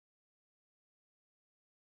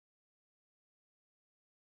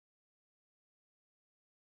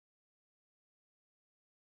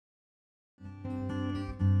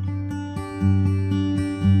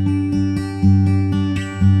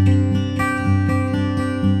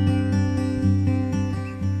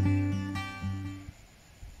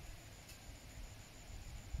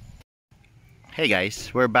Hey guys,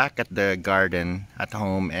 we're back at the garden at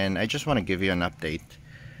home, and I just want to give you an update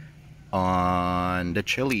on the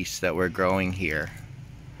chilies that we're growing here.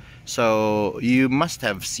 So you must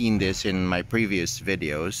have seen this in my previous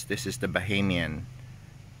videos. This is the Bahamian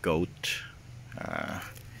goat,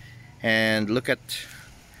 and look at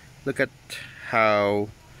how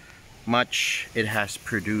much it has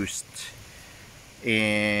produced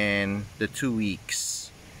in the 2 weeks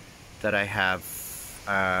that I have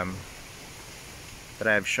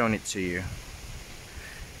shown it to you.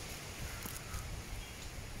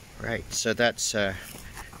 Right, so that's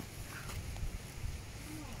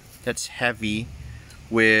heavy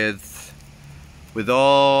with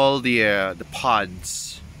all the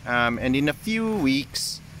pods, and in a few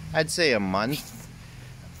weeks, I'd say a month,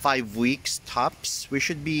 5 weeks tops, we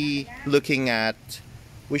should be looking at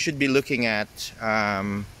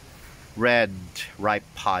red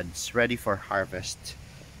ripe pods ready for harvest.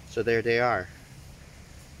 So there they are.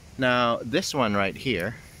 Now this one right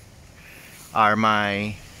here are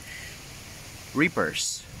my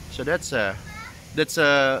reapers. So that's a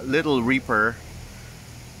little reaper,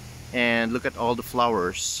 and look at all the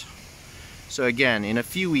flowers. So again, in a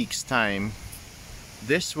few weeks time,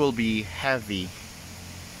 this will be heavy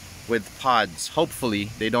with pods.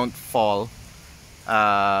 Hopefully they don't fall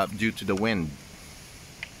due to the wind.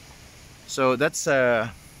 So that's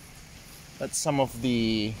some of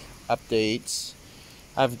the updates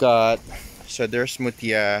I've got. So there's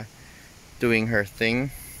Mutia doing her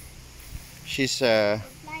thing. She's so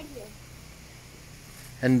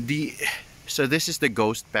this is the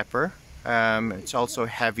ghost pepper. It's also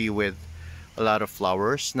heavy with a lot of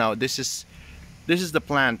flowers. Now this is the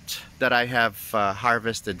plant that I have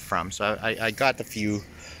harvested from. So I got a few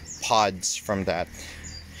pods from that.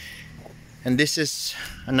 And this is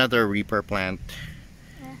another reaper plant.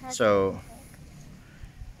 So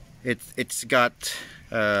it's got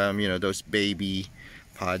you know, those baby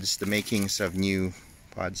pods, the makings of new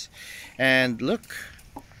pods. And look,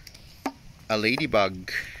 a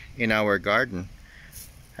ladybug in our garden.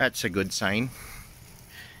 That's a good sign.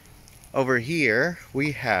 Over here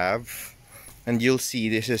we have, and you'll see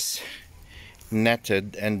this is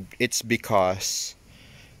netted, and it's because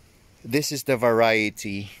this is the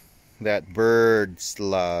variety that birds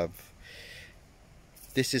love.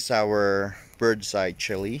 This is our bird's eye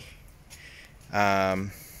chili.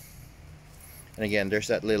 And again, there's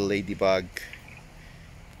that little ladybug.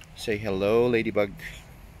 Say hello, ladybug.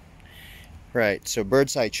 Right, so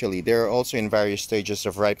bird's eye chili. They're also in various stages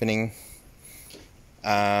of ripening.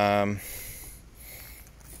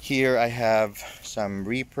 Here I have some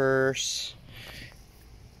reapers.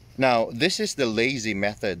 Now, this is the lazy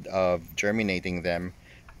method of germinating them.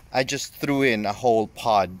 I just threw in a whole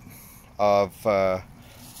pod of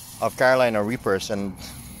Carolina reapers and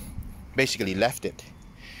basically left it,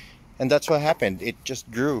 and that's what happened. It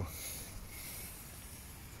just grew.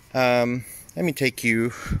 Let me take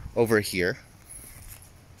you over here.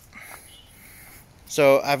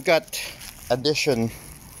 So I've got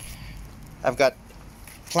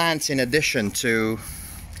plants in addition to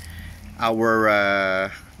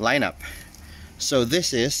our lineup. So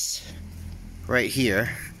this is right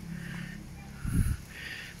here.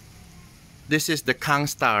 This is the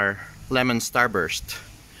Kangstar Lemon Starburst.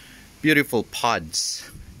 Beautiful pods.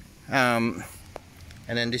 And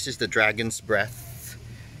then this is the Dragon's Breath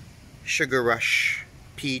Sugar Rush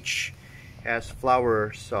Peach. Has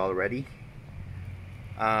flowers already.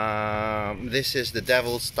 This is the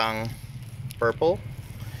Devil's Tongue Purple.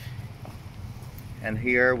 And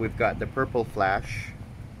here we've got the Purple Flash.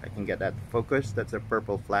 I can get that focused. That's a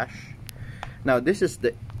Purple Flash. Now this is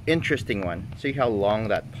the interesting one. See how long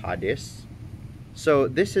that pod is? So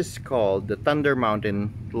this is called the Thunder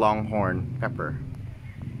Mountain Longhorn Pepper.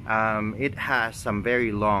 It has some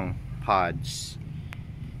very long pods.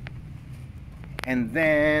 And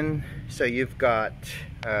then, so you've got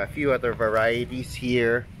a few other varieties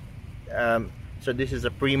here. So this is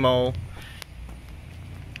a Primo.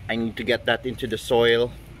 I need to get that into the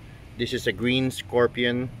soil. This is a Green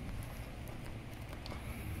Scorpion.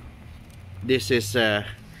 This is the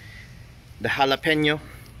Jalapeno.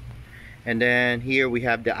 And then here we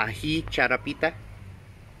have the Ají Charapita.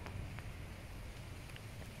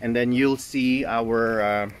 And then you'll see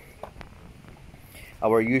our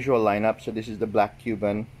usual lineup. So this is the Black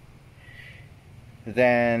Cuban.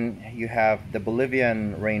 Then you have the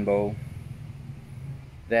Bolivian Rainbow.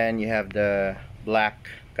 Then you have the Black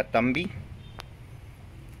Catambi.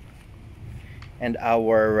 And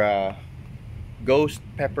our Ghost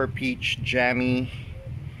Pepper Peach Jammy,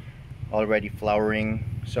 already flowering.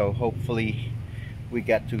 So hopefully we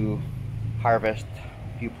get to harvest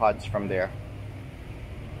a few pods from there.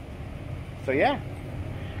 So yeah,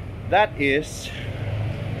 that is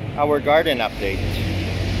our garden update.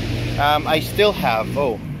 I still have,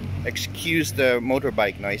 oh, excuse the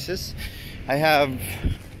motorbike noises, I have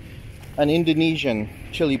an Indonesian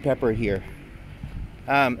chili pepper here.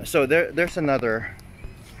 So there's another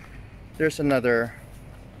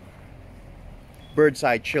bird's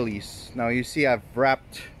eye chilies. Now you see I've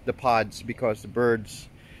wrapped the pods because the birds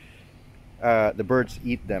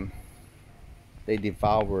eat them. They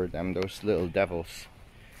devour them, those little devils.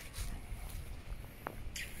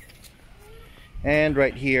 And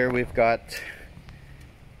right here we've got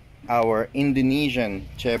our Indonesian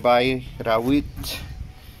cabai rawit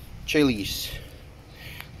chilies.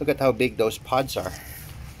 Look at how big those pods are.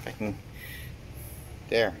 If I can,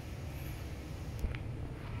 there.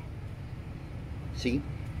 See?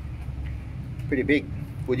 Pretty big.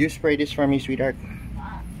 Would you spray this for me, sweetheart?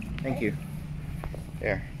 Thank you.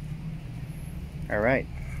 There. Alright.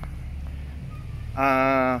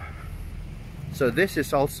 So this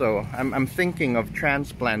is also, I'm thinking of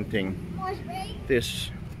transplanting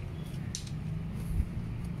this.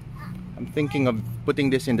 I'm thinking of putting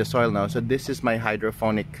this in the soil now. So this is my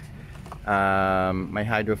hydroponic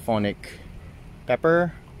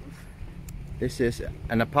pepper. This is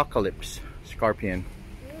an apocalypse scorpion.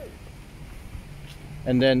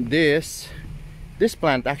 And then this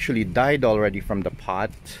plant actually died already from the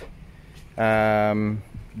pot.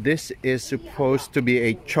 This is supposed to be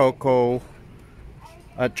a choco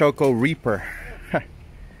reaper.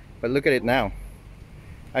 But look at it now.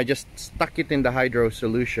 I just stuck it in the hydro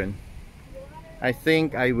solution. I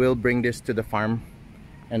think I will bring this to the farm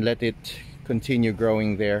and let it continue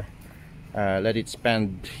growing there. Let it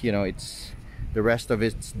spend, you know, the rest of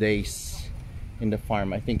its days in the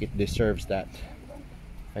farm. I think it deserves that.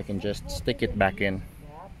 I can just stick it back in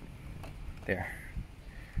there.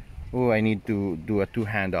 Oh, I need to do a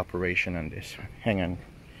two-hand operation on this. Hang on.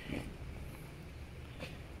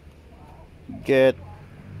 Get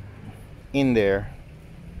in there.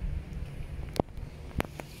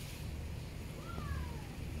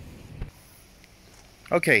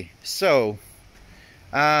 Okay, so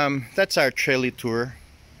that's our trailer tour.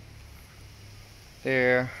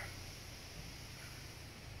 There,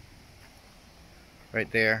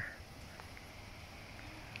 right there,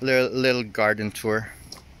 little garden tour.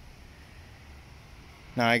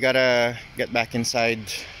 Now I gotta get back inside,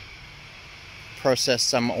 process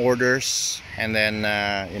some orders, and then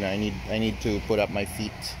you know, I need to put up my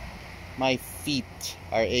feet. My feet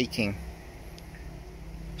are aching.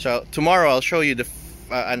 So tomorrow I'll show you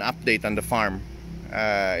an update on the farm.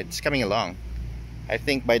 It's coming along. I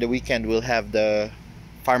think by the weekend we'll have the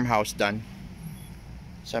farmhouse done.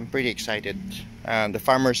 So I'm pretty excited. The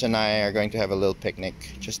farmers and I are going to have a little picnic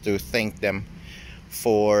just to thank them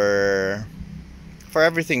for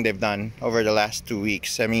everything they've done over the last 2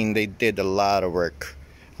 weeks. I mean, they did a lot of work.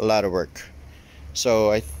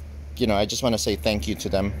 So I just want to say thank you to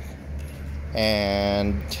them,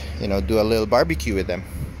 and you know, do a little barbecue with them.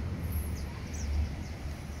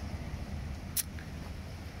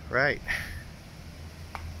 Right.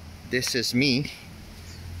 This is me,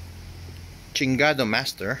 Chingado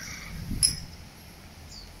Master,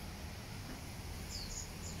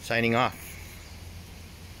 signing off.